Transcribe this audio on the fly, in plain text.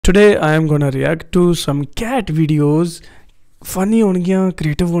Today I am gonna react to some cat videos. Funny hongiyan,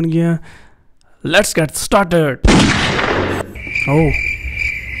 creative hongiyan. Let's get started. Oh.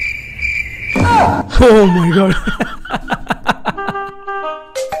 Oh my god.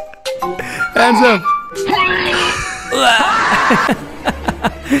 Hands up.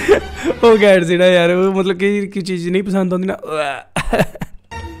 Oh cat सीधा यार वो मतलब कि चीज नहीं पसंद होती ना.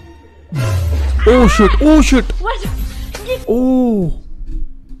 Oh shit. Oh shit. Oh.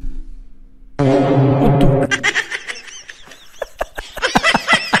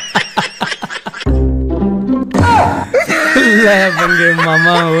 ले बंगे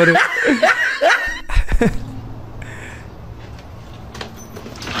मामा और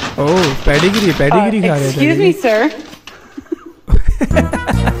ओह पेडिग्री खा रहे थे. Excuse me, sir.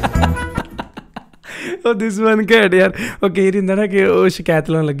 Oh this one cat यार वो कह रही ना कि वो शिकायत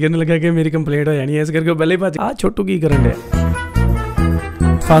लाने लगी उन्हें लगा कि मेरी कंप्लेंट हो जानी है इस करके पहले ही भज छोटू की करन दे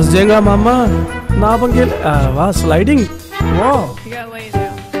फंस जाएगा मामा ना पंगे. वाह स्लाइडिंग वाह.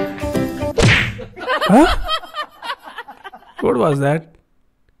 Huh? What was that?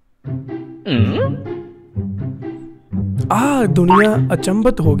 दुनिया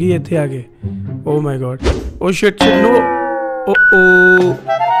अचंबत होगी इतने आगे. Oh my god. Oh shit shit no. Oh oh.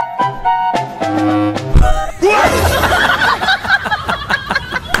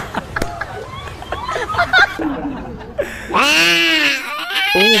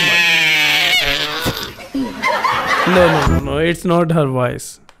 Oh my. No, it's not her voice.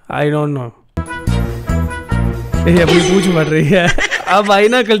 I don't know. ये अपनी पूछ बढ़ रही है. अब आई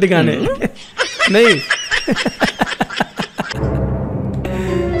ना अकल टिकाने. नहीं.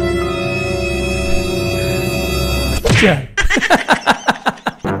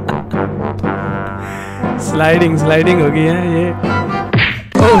 स्लाइडिंग हो गई है ये.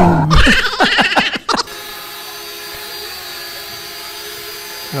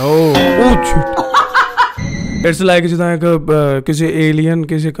 इट्स लाइक जिदा किसी एलियन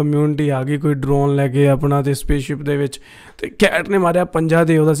किसी कम्यूनिटी आ गई कोई ड्रोन लैके अपना ते स्पेसशिप दे विच ते कैट ने मारिया पंजा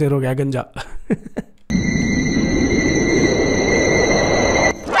ते ओदा सिर हो गया गंजा.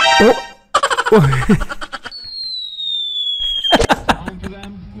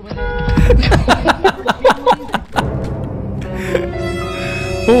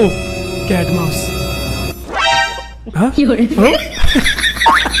 Oh, cat mouse. Huh? Oh?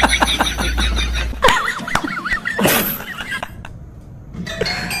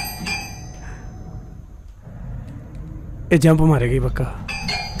 ये जंप मारेगी पक्का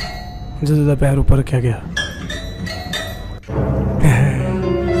जो पैर ऊपर रखा गया.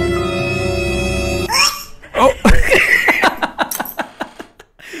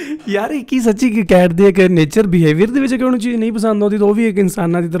 यार एक ही सच्ची कि कैट दे के नेचर बिहेवियर दे विच कोई चीज़ नहीं पसंद होती तो वो भी एक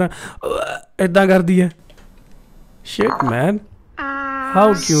इंसाना की तरह इदा करती है. शिट मैन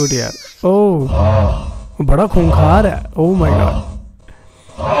हाउ क्यूट यार. ओह बड़ा खूंखार है. Oh my God.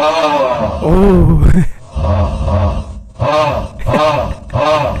 Oh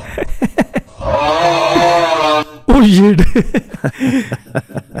oh shit.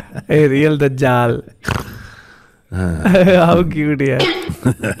 Hey real dajjal. How cute yaar.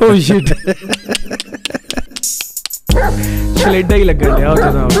 Oh shit. छलेडा ही लगन दिया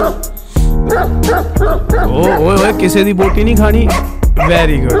उतना. ओए किसी दी बोटी नहीं खानी.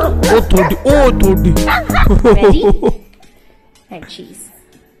 Very good. ओ थोड़ी And cheese.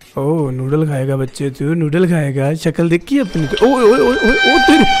 ओह नूडल खाएगा बच्चे तू नूडल खाएगा. शक्ल देखी अपनी. ओ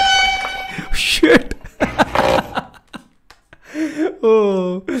तेरी शिट.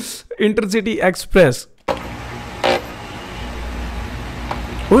 ओह इंटरसिटी एक्सप्रेस.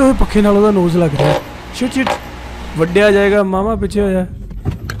 ओए पक्के नाल ओदा नोज लग रहा है. शिट वड्डिया जाएगा मामा पीछे हो जा.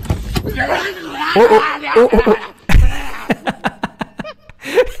 ओ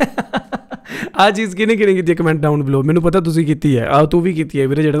आ चीज़ किने की कमेंट डाउन बिलो. मैंने पता तुसी कीती है. आ तू भी कीती है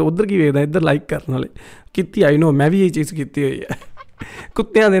वीरे. जेड़ा उधर की वेखदा इधर लाइक करने वाले कीती. आई नो मैं भी ये चीज़ कीती हुई है.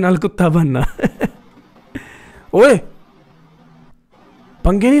 कुत्तियां दे नाल कुत्ता बनना. ओए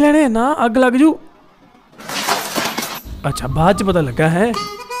पंगे नहीं लेने ना अग लग जू. अच्छा बाद च पता लगा है.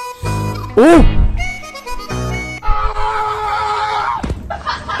 ओह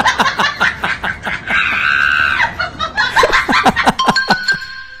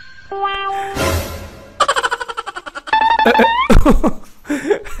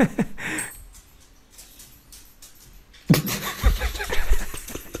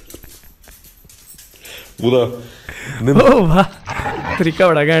पूरा वाह तरीका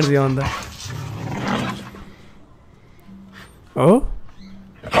बड़ा घैंट सी आंदा. ओ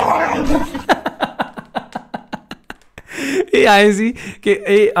ये आए सी कि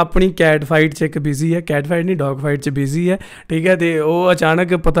ये अपनी कैट फाइट च एक बिजी है, कैट फाइट नहीं डॉग फाइट च बिजी है, ठीक है। तो वो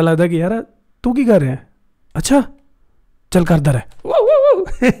अचानक पता लगता कि यार तू की कर रहा है, अच्छा चल करदा रह।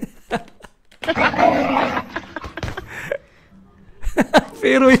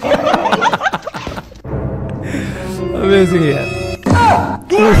 फिर वही अमेजिंग यार।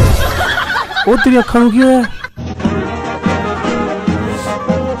 वो तेरी अखां नूं की होया?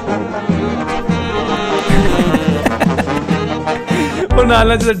 वो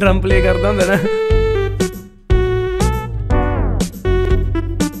नाल जो ड्रम प्ले करता हुंदा ना,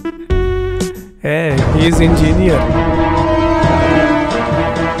 he is engineer।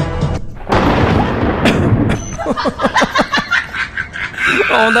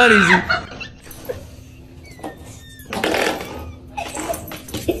 आउंदा नहीं सी।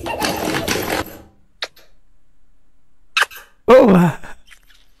 ओह वाह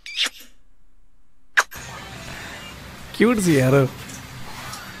क्यूट सी यार।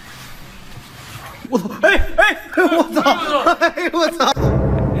我操！哎哎，我操！哎我操！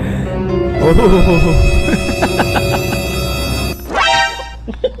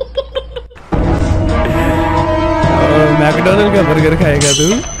 मैकडोनल्ड का बर्गर खाएगा तू?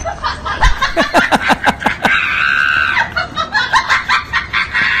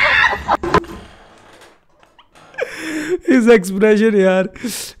 इस एक्सप्रेशन यार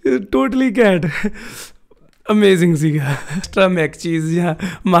टोटली कैट अमेजिंग सीगा। एक्स्ट्रा मैक चीज़ या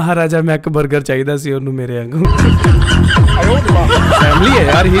महाराजा मैक बर्गर चाहिए सी उन्होंने मेरे वांगू। फैमिली है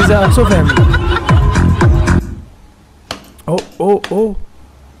यार, ही इज आल्सो फैमिली। ओ ओ ओ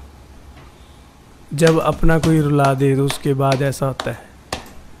जब अपना कोई रुला दे तो उसके बाद ऐसा होता है।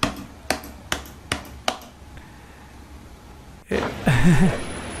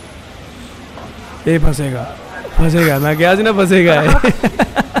 ये फंसेगा फंसेगा, मैं क्या ना फंसेगा।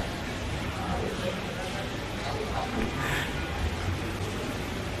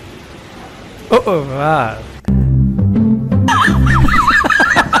 ओ वाह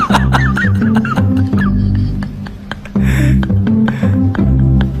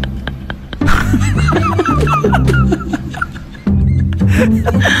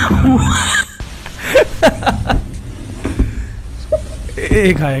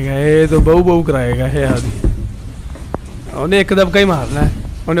ये खाएगा, ये तो बहु बहु कराएगा है आदमी। उन्हें एक दबका ही मारना है,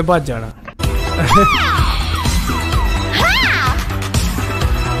 उन्हें भज जाना।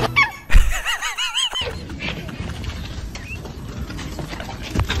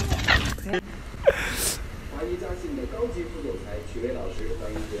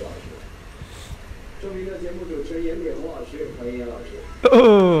 ओह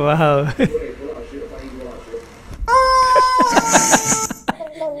वाह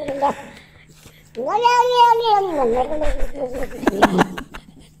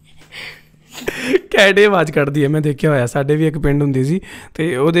कैटे आवाज कटदी है, मैं देखिया होया। साडे भी एक पिंड हुंदी सी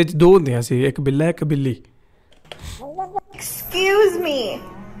ते ओहदे च दो हुंदियां सी, एक बिल्ला एक बिल्ली। एक्सक्यूज मी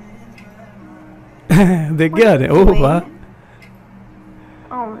देखिया ने? ओह वाह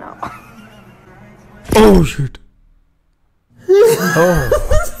oh no oh shit oh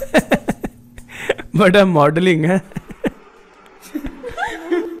बड़ा मॉडलिंग है।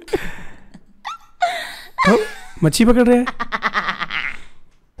 मच्छी पकड़ रहे हैं।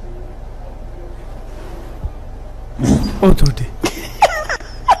 ओ थोड़ी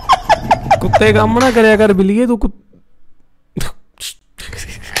कुत्ते काम ना करया कर बिल्लिए तू।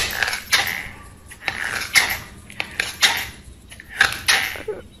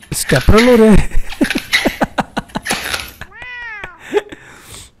 स्टेपर हो रहा है।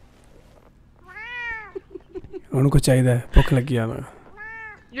 उनको चाहिए भुख लगी आ। मैं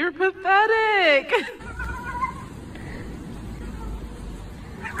You're pathetic.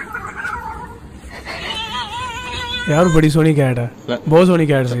 यार बड़ी सोहनी कैट है, बहुत सोहनी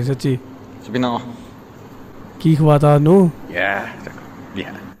कैट सी सच्ची। की खवाता नु?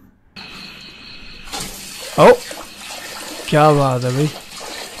 ओ क्या बात है भाई,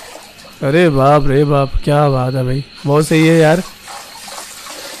 अरे बाप रे बाप क्या बात है भाई, बहुत सही है यार।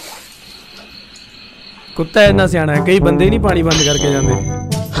 कुत्ता इतना सियाना है, कई बंदे ही नहीं पानी बंद करके जाते।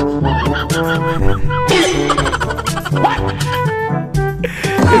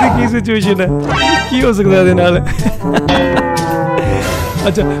 की सिचुएशन है, की हो सकता है?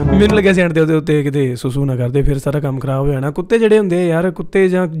 अच्छा मैनूं लग्या सियाण दे उत्ते किते सुसू ना करते फिर सारा काम खराब हो जाना। कुत्ते जिहड़े हुंदे यार, कुत्ते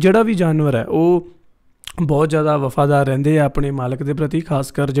जां जिहड़ा भी जानवर है वो बहुत ज़्यादा वफादार रहंदे आ अपने मालक के प्रति,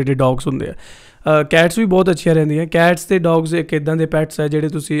 खासकर जिहड़े डॉग्स हुंदे आ। कैट्स भी बहुत अच्छियां रहिंदियां। कैट्स ते डॉग्स एक इदां दे पैट्स है जिहड़े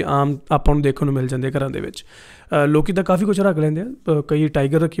तुसीं आम आपां नूं देखण नूं मिल जांदे घरां दे विच। लोकी तां काफ़ी कुछ रख लैंदे आ, कई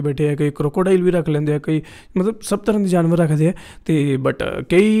टाइगर रखी बैठे आ, कई क्रोकोडाइल भी रख लैंदे आ, कई मतलब सब तरह के जानवर रखते हैं। तो बट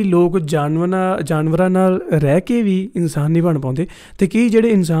कई लोग जानवरां नाल रह के भी इंसान नहीं बन पाते, तो कई जिहड़े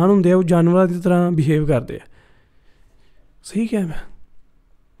इंसान हुंदे आ वो जानवरां की तरह बिहेव करते हैं। सही क्या मैं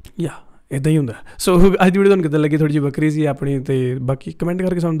या इदां ही हुंदा। सो अज वीडियो तुहानूं किदां लगी, थोड़ी जी बकरी सी अपनी, तो बाकी कमेंट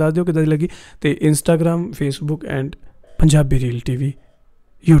करके सानूं दस दिओ किदां दी लगी। तो Instagram, Facebook and Punjabi reel TV,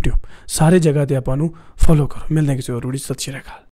 YouTube सारे जगह ते आपां नूं फॉलो करो। मिलने किसी होर वीडियो। सत श्री अकाल।